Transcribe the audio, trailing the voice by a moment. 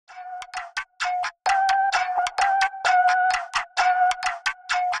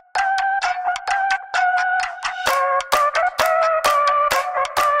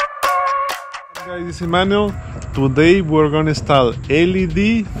Guys, this is Emmanuel. Today we're going to install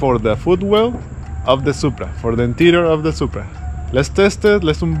LED for the footwell of the Supra, for the interior of the Supra. Let's test it,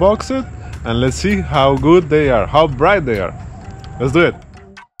 let's unbox it, and let's see how good they are, how bright they are. Let's do it.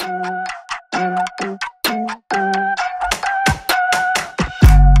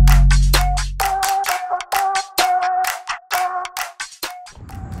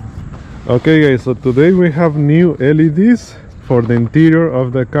 Okay guys, so today we have new LEDs for the interior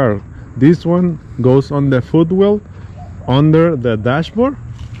of the car. This one goes on the footwell under the dashboard,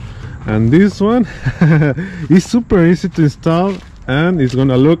 and this one is super easy to install and it's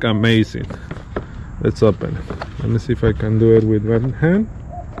gonna look amazing. Let's open it. Let me see if I can do it with one hand.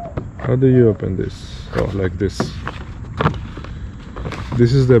 How do you open this? Oh, like this.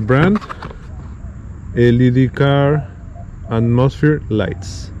 This is the brand LED Car Atmosphere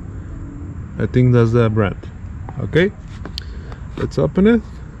Lights. I think that's the brand. Okay, let's open it.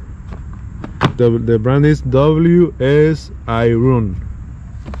 The brand is WS-Iron.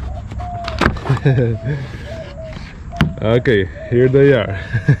 Okay, here they are.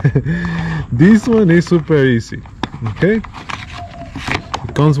 This one is super easy. Okay,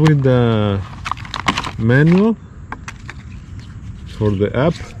 it comes with the manual for the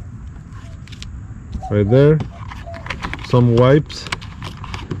app right there, some wipes,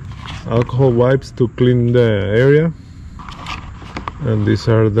 alcohol wipes to clean the area, and these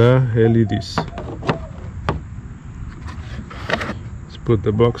are the LEDs. Let's put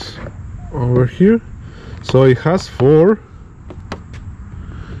the box over here. So it has 4.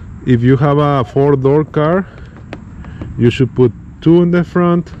 If you have a 4-door car, you should put 2 in the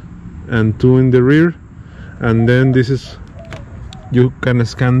front and 2 in the rear, and then this is, you can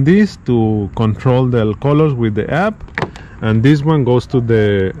scan this to control the colors with the app. And this one goes to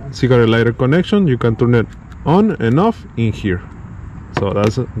the cigarette lighter connection. You can turn it on and off in here. So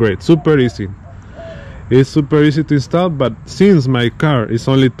that's great, super easy. It's super easy to install, but since my car is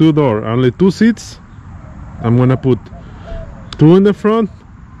only 2-door, only 2 seats, I'm gonna put 2 in the front,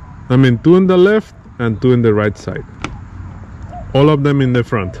 2 in the left and 2 in the right side. All of them in the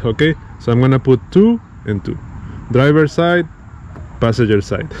front, okay? So I'm gonna put 2 and 2. Driver side, passenger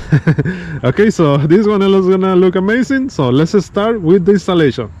side. Okay, so this one is gonna look amazing. So let's start with the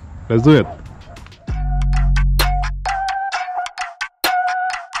installation. Let's do it.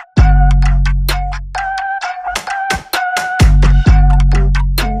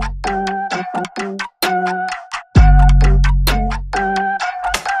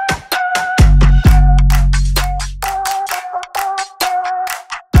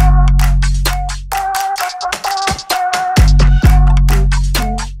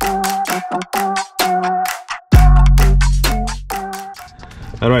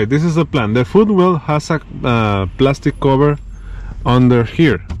 Alright, this is the plan. The footwell has a plastic cover under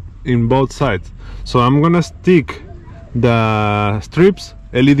here in both sides. So I'm gonna stick the strips,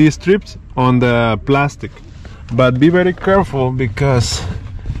 LED strips, on the plastic. But be very careful because,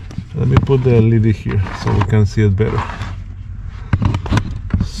 let me put the LED here so we can see it better.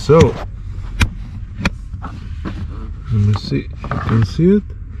 So, let me see, you can see it?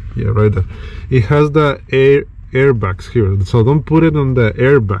 Yeah, right there. It has the airbags here, so don't put it on the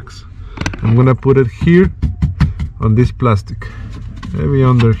airbags. I'm gonna put it here on this plastic, maybe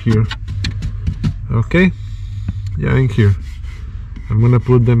under here. Okay, yeah, in here. I'm gonna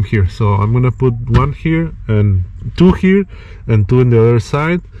put them here. So I'm gonna put 1 here and 2 here and 2 on the other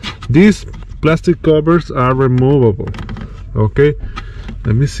side. These plastic covers are removable. Okay,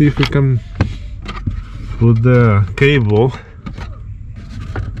 let me see if we can put the cable.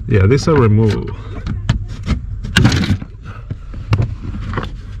 Yeah, these are removable.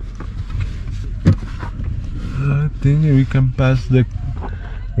 I think we can pass the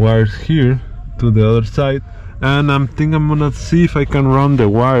wires here to the other side, and I'm gonna see if I can run the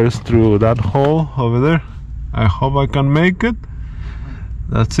wires through that hole over there. I hope I can make it.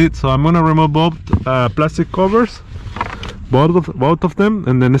 That's it. So I'm gonna remove both plastic covers, both of them,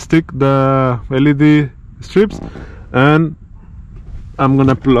 and then stick the LED strips, and I'm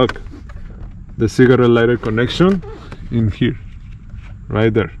gonna plug the cigarette lighter connection in here,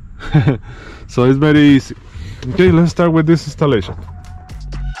 right there. So it's very easy. Okay, let's start with this installation.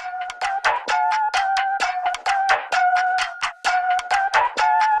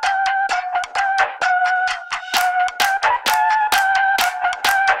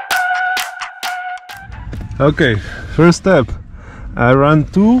 Okay, first step, I run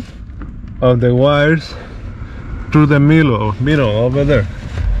 2 of the wires through the middle over there,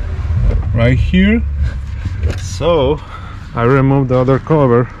 right here. So I remove the other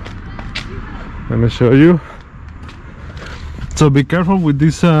cover. Let me show you. So be careful with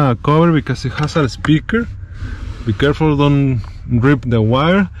this cover because it has a speaker. Be careful, don't rip the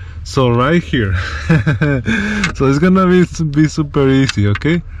wire. So right here, so it's gonna be super easy.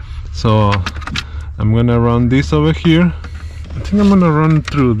 Okay, so I'm gonna run this over here. I think I'm gonna run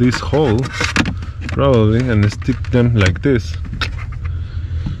through this hole probably and stick them like this.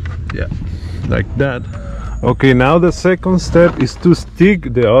 Yeah, like that. Okay, now the second step is to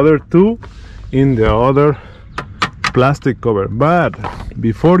stick the other two in the other plastic cover. But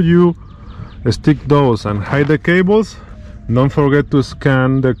before you stick those and hide the cables, don't forget to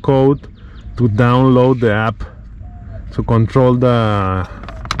scan the code to download the app to control the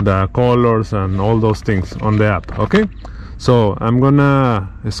colors and all those things on the app. Okay, so I'm gonna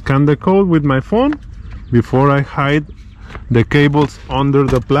scan the code with my phone before I hide the cables under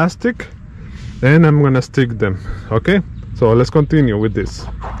the plastic, and I'm gonna stick them. Okay, so let's continue with this.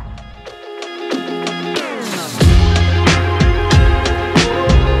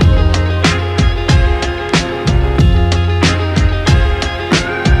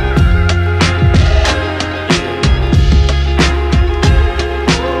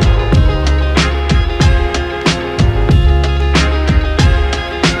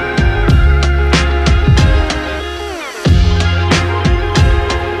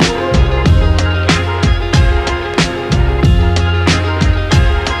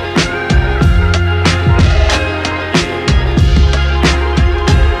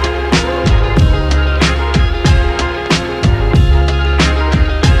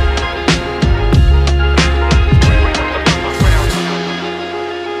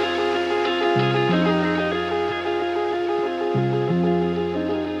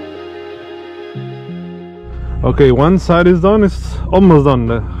 Okay, one side is done, it's almost done.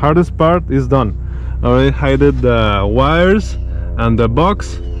 The hardest part is done. I already hided the wires and the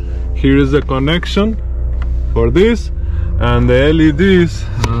box. Here is the connection for this, and the LEDs,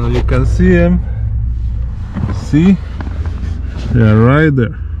 you can see them. See? They're right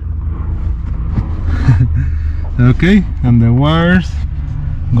there. Okay, and the wires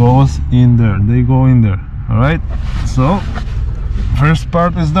goes in there. They go in there. Alright, so first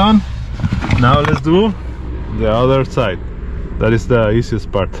part is done. Now let's do the other side. That is the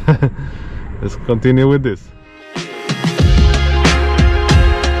easiest part. Let's continue with this.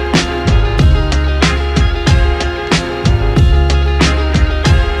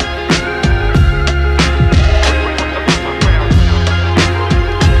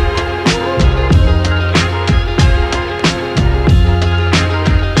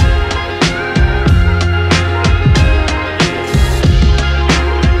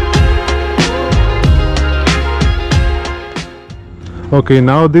 Okay,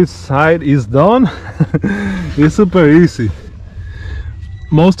 now this side is done. It's super easy.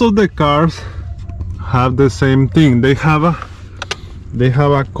 Most of the cars have the same thing. They have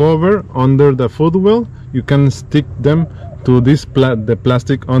a cover under the footwell. You can stick them to this the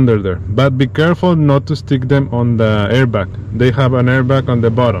plastic under there, but be careful not to stick them on the airbag. They have an airbag on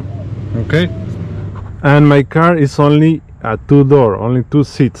the bottom. Okay, and my car is only a two-door, only two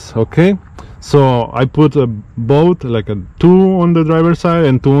seats. Okay, so I put both, like a two on the driver's side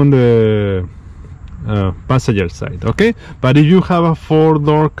and two on the passenger side. Okay, but if you have a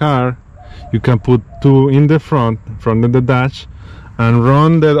four-door car, you can put two in the front of the dash, and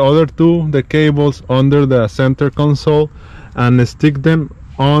run the other two, the cables, under the center console and stick them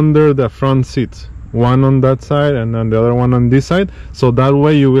under the front seats, one on that side and then the other one on this side, so that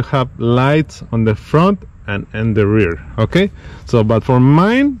way you will have lights on the front and in the rear. Okay, so but for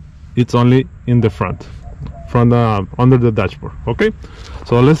mine it's only in the front, from under the dashboard. Okay,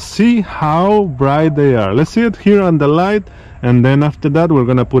 so let's see how bright they are. Let's see it here on the light, and then after that we're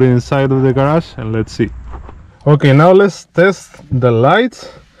gonna put it inside of the garage and let's see. Okay, now let's test the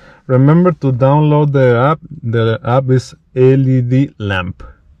lights. Remember to download the app. The app is LED lamp.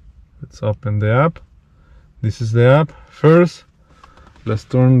 Let's open the app. This is the app. First, let's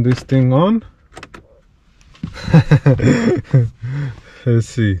turn this thing on. Let's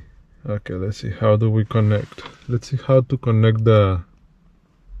see. Okay, let's see, how do we connect? Let's see how to connect the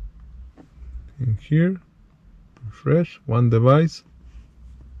in here. Refresh one device.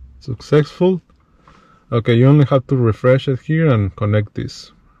 Successful. Okay, you only have to refresh it here and connect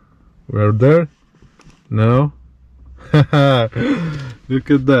this. We're there now. Look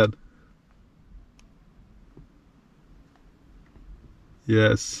at that.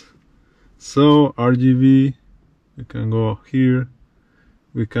 Yes, so RGB, we can go here,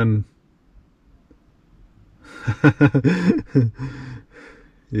 we can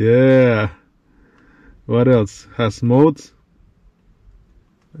yeah, what else has modes?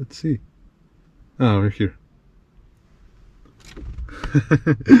 Let's see. We're here.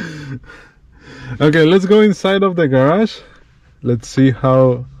 Okay, let's go inside of the garage. Let's see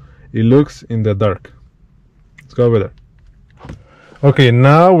how it looks in the dark. Let's go over there. Okay,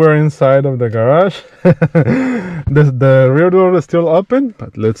 now we're inside of the garage. The rear door is still open,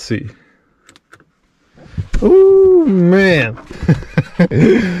 but let's see. Oh man,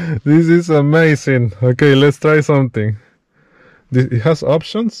 this is amazing. Okay, let's try something. It has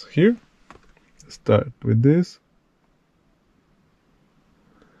options here. Start with this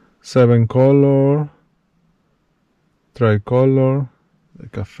 7 color, tricolor,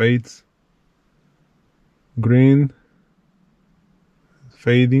 like a fades, green,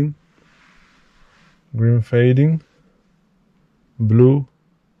 fading, green fading, blue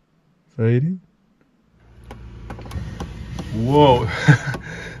fading. Whoa.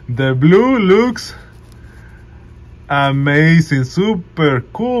 The blue looks amazing, super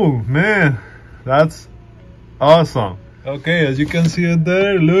cool, man. That's awesome. Okay, as you can see it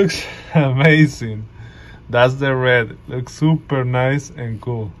there, looks amazing. That's the red. Looks super nice and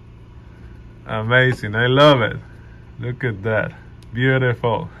cool. Amazing, I love it. Look at that,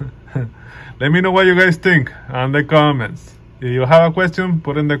 beautiful. Let me know what you guys think in the comments. If you have a question,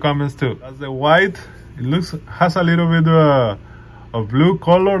 put in the comments too. That's the white. It has a little bit of blue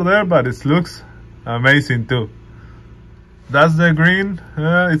color there, but it looks amazing too. That's the green.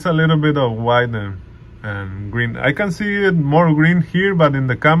 It's a little bit of white and green. I can see it more green here, but in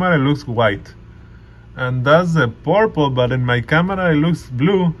the camera it looks white. And that's the purple, but in my camera it looks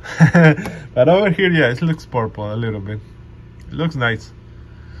blue. But over here, yeah, it looks purple a little bit. It looks nice.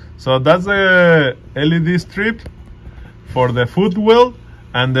 So that's the LED strip for the footwell,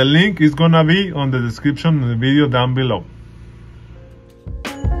 and the link is gonna be on the description of the video down below.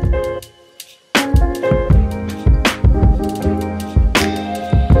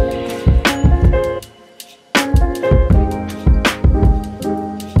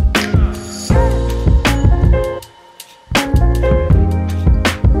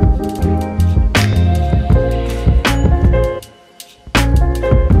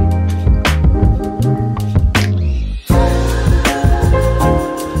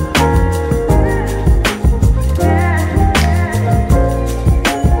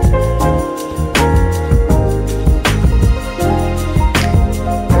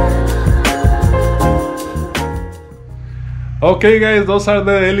 Okay guys, those are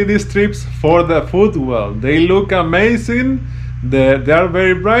the LED strips for the footwell. They look amazing, they are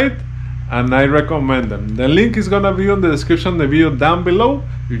very bright, and I recommend them. The link is gonna be on the description of the video down below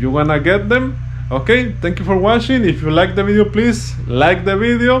if you wanna get them. Okay, thank you for watching. If you like the video, please like the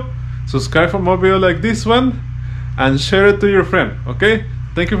video, subscribe for more videos like this one, and share it to your friend. Okay,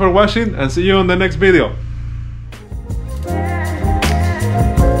 thank you for watching, and see you on the next video.